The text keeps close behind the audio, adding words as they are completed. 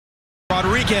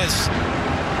Rodriguez.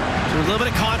 A little bit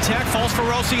of contact, falls for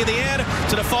Rossi in the end,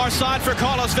 to the far side for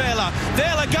Carlos Vela.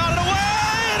 Vela got it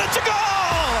away, and it's a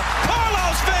goal!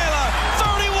 Carlos Vela,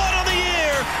 31 on the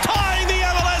year, tying the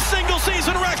MLS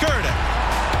single-season record.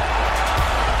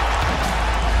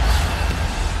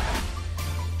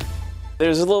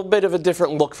 There's a little bit of a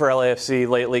different look for LAFC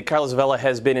lately. Carlos Vela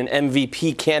has been an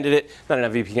MVP candidate. Not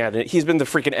an MVP candidate. He's been the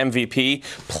freaking MVP,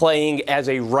 playing as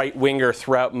a right winger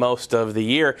throughout most of the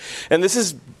year. And this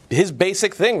is his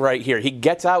basic thing right here. He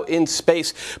gets out in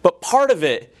space. But part of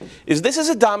it is this is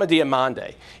Adama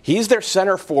Diomande. He's their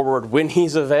center forward when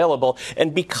he's available.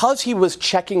 And because he was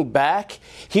checking back,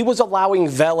 he was allowing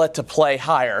Vela to play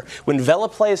higher. When Vela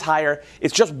plays higher,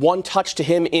 it's just one touch to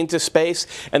him into space.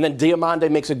 And then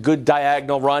Diomande makes a good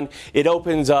diagonal run. It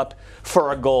opens up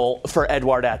for a goal for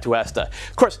Edouard Atuesta.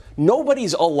 Of course,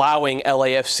 nobody's allowing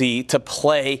LAFC to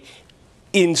play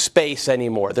in space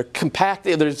anymore. They're compact.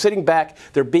 They're sitting back.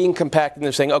 They're being compact, and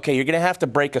they're saying, okay, you're going to have to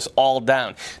break us all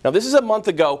down. Now, this is a month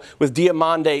ago with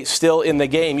Diomande still in the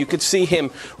game. You could see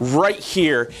him right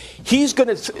here. He's going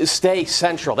to stay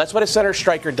central. That's what a center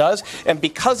striker does, and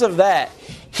because of that,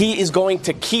 he is going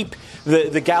to keep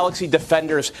the Galaxy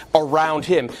defenders around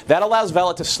him. That allows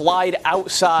Vela to slide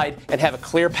outside and have a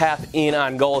clear path in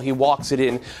on goal. He walks it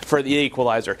in for the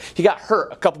equalizer. He got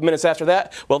hurt a couple minutes after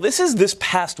that. Well, this is this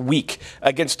past week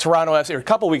against Toronto FC, or a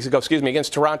couple weeks ago, excuse me,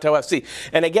 against Toronto FC.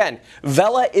 And again,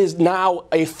 Vela is now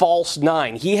a false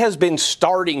nine. He has been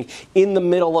starting in the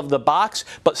middle of the box,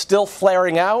 but still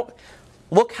flaring out.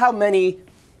 Look how many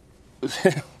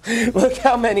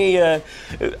how many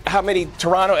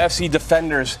Toronto FC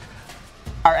defenders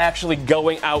are actually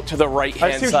going out to the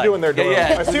right-hand side. I see what you're doing there, Doyle.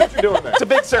 Yeah. I see what you're doing there. It's a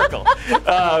big circle.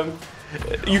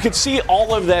 You can see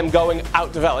all of them going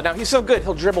out to Vela. Now, he's so good,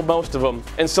 he'll dribble most of them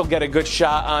and still get a good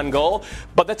shot on goal.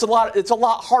 But it's a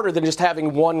lot harder than just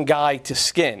having one guy to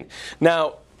skin.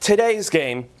 Now, today's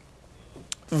game,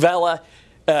 Vela,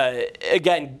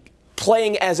 again,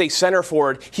 playing as a center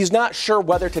forward, he's not sure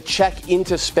whether to check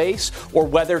into space or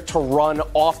whether to run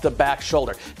off the back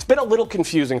shoulder. It's been a little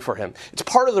confusing for him. It's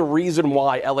part of the reason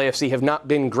why LAFC have not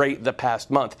been great the past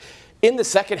month. In the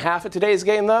second half of today's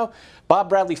game, though, Bob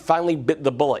Bradley finally bit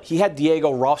the bullet. He had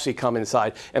Diego Rossi come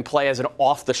inside and play as an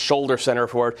off-the-shoulder center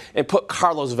forward and put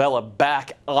Carlos Vela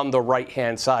back on the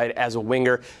right-hand side as a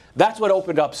winger. That's what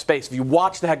opened up space. If you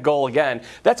watch that goal again,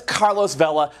 that's Carlos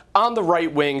Vela on the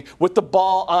right wing with the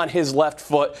ball on his left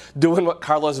foot, doing what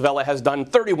Carlos Vela has done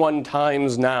 31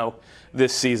 times now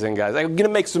this season, guys. I'm going to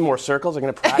make some more circles. I'm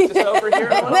going to practice over here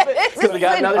a little bit because we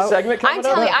got another segment coming up.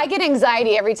 I'm telling you, I get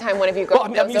anxiety every time one of you goes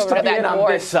over to that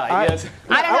board. This side, yes.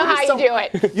 I don't know how you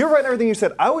do it. You're right in everything you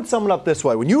said. I would sum it up this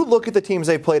way. When you look at the teams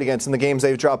they've played against in the games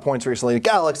they've dropped points recently,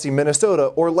 Galaxy,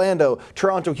 Minnesota, Orlando,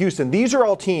 Toronto, Houston, these are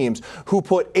all teams who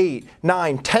put 8,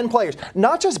 9, 10 players,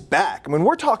 not just back. I mean,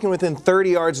 we're talking within 30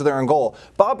 yards of their own goal.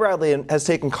 Bob Bradley has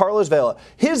taken Carlos Vela,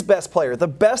 his best player, the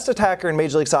best attacker in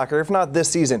Major League Soccer, if not this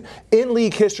season, in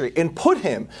league history, and put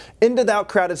him into that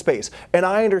crowded space. And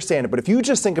I understand it, but if you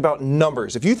just think about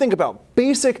numbers, if you think about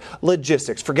basic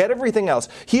logistics, forget everything else,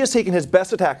 he has taken his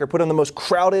best attacker, put on the most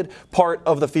crowded part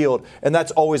of the field, and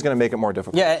that's always going to make it more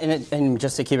difficult. Yeah, and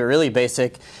just to keep it really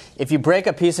basic, if you break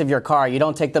a piece of your car, you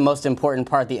don't take the most important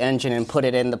part, the engine, and put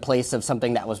it in the place of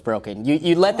something that was broken.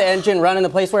 You let the engine run in the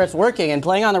place where it's working, and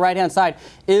playing on the right-hand side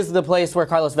is the place where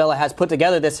Carlos Vela has put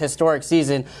together this historic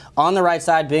season on the right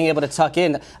side, being able to tuck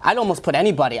in. I'd almost put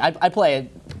anybody. I play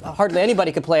hardly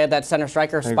anybody could play at that center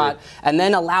striker spot, and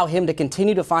then allow him to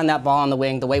continue to find that ball on the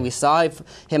wing the way we saw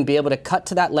him be able to cut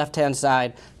to that left-hand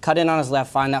side, cut in on his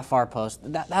left, find that far post.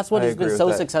 That's what he's been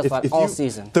so successful at all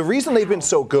season. The reason they've been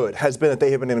so good has been that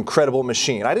they have been an incredible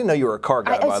machine. I didn't know you were a Carr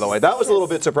guy, by the way. That was a little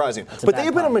bit surprising. But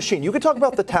they've been a machine. You could talk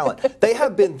about the talent. They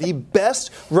have been the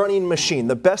best running machine,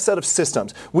 the best set of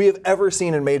systems we have ever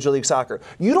seen in Major League Soccer.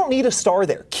 You don't need a star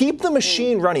there. Keep the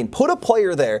machine running. Put a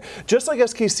player there, just like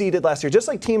SKC did last year, just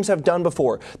like teams have done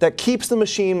before, that keeps the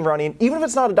machine running. Even if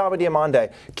it's not Adama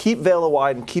Diomande, keep Vela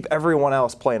wide and keep everyone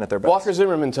else playing at their best. Walker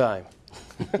Zimmerman time.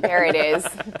 There it is.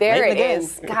 There it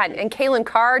is. God, and Calen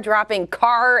Carr dropping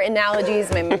Carr analogies.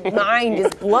 My mind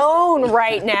is blown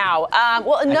right now.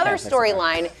 Well, another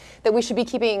storyline that we should be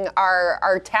keeping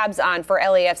our tabs on for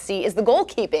LAFC is the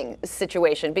goalkeeping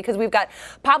situation, because we've got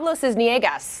Pablo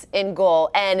Cisniegas in goal,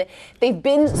 and they've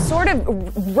been sort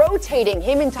of rotating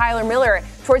him and Tyler Miller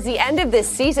towards the end of this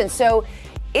season. So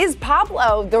is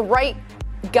Pablo the right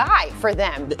guy for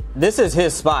them? This is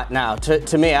his spot now,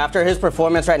 to me, after his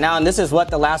performance right now, and this is what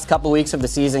the last couple weeks of the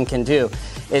season can do,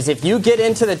 is if you get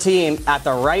into the team at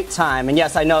the right time, and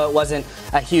yes, I know it wasn't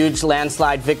a huge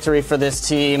landslide victory for this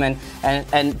team,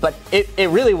 but it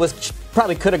really was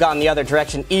probably could have gone the other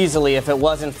direction easily if it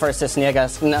wasn't for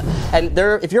Susannah. And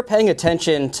if you're paying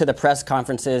attention to the press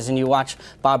conferences and you watch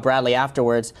Bob Bradley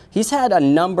afterwards, he's had a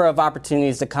number of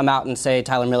opportunities to come out and say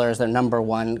Tyler Miller is their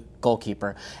 #1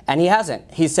 goalkeeper, and he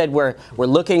hasn't. He said we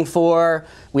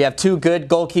have 2 good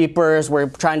goalkeepers, we're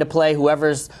trying to play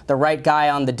whoever's the right guy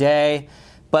on the day.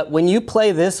 But when you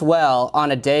play this well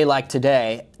on a day like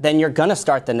today, then you're going to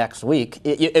start the next week.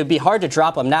 It would be hard to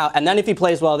drop him now. And then if he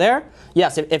plays well there,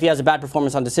 yes, if he has a bad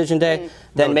performance on decision day,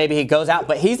 then maybe he goes out.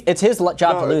 But it's his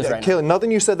job to lose right now.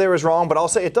 Nothing you said there is wrong, but I'll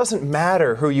say it doesn't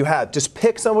matter who you have. Just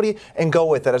pick somebody and go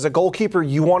with it. As a goalkeeper,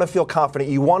 you want to feel confident.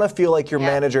 You want to feel like your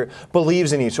manager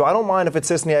believes in you. So I don't mind if it's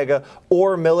Susannah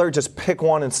or Miller. Just pick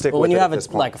one and stick with it. When you have a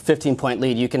 15-point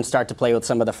lead, you can start to play with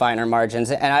some of the finer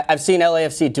margins. And I've seen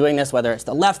LAFC doing this, whether it's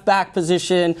the left back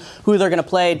position, who they're going to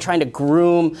play, trying to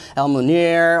groom El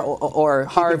Munir or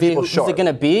Harvey, who's it going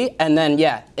to be? And then,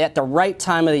 at the right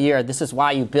time of the year, this is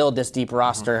why you build this deep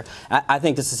roster. I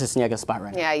think this is Susannah's spot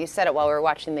right now. Yeah, you said it while we were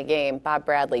watching the game. Bob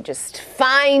Bradley just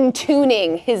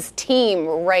fine-tuning his team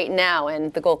right now,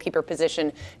 and the goalkeeper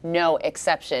position, no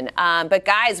exception. But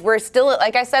guys, we're still,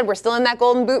 like I said, we're still in that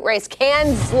golden boot race. Can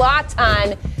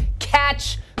Zlatan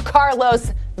catch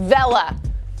Carlos Vela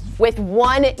with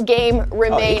 1 game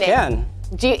remaining? Oh, he can.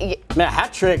 A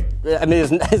hat trick,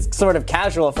 is sort of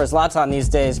casual for Zlatan these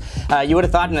days. You would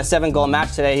have thought in a 7-goal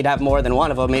match today he'd have more than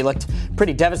one of them. He looked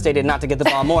pretty devastated not to get the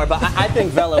ball more, but I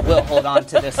think Vela will hold on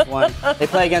to this one. They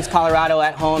play against Colorado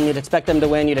at home. You'd expect them to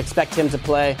win. You'd expect him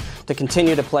to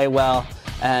continue to play well.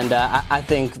 And I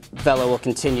think Vela will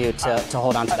continue to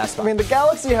hold on to that spot. I mean, the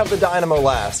Galaxy have the Dynamo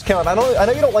last. Kalen, I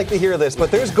know you don't like to hear this, but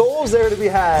there's goals there to be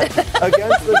had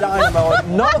against the Dynamo.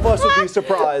 And none of us would be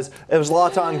surprised if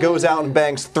Zlatan goes out and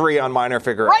bangs 3 on minor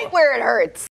figure. Right where it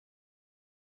hurts.